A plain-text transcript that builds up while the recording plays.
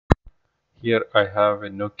Here I have a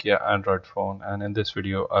Nokia Android phone, and in this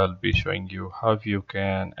video I'll be showing you how you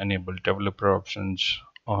can enable developer options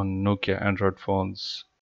on Nokia Android phones.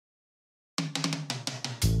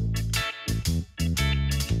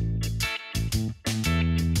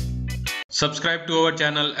 Subscribe to our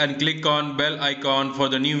channel and click on bell icon for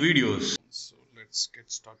the new videos. So let's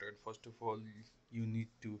get started. First of all, you need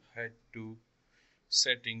to head to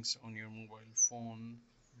settings on your mobile phone.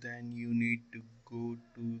 Then you need to go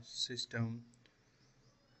to system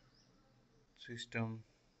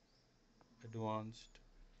advanced,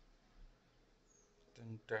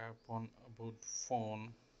 then tap on about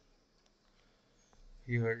phone.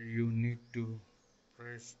 Here you need to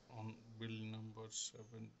press on build number 7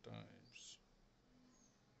 times.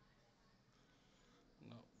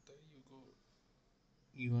 Now there you go.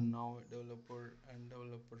 You are now a developer, and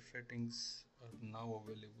developer settings are now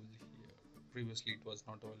available here. Previously it was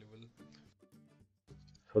not available.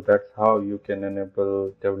 So that's how you can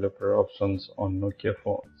enable developer options on Nokia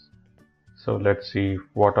phones. So let's see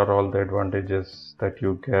what are all the advantages that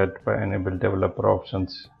you get by enable developer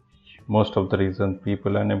options. Most of the reason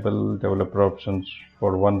people enable developer options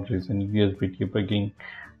for one reason, USB debugging,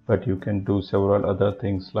 but you can do several other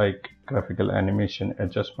things like graphical animation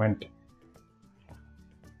adjustment,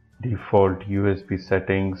 default USB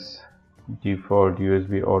settings, default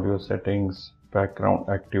USB audio settings, background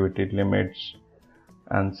activity limits,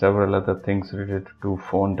 and several other things related to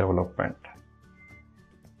phone development.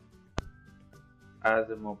 As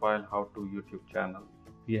a mobile how-to YouTube channel,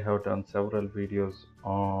 we have done several videos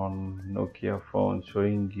on Nokia phones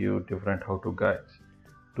showing you different how-to guides.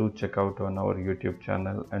 Do check out on our YouTube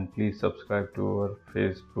channel, and please subscribe to our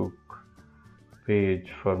Facebook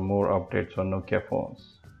page for more updates on Nokia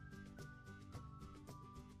phones.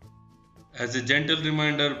 As a gentle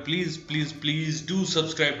reminder, please do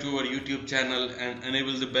subscribe to our YouTube channel and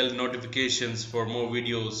enable the bell notifications for more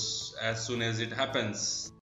videos as soon as it happens.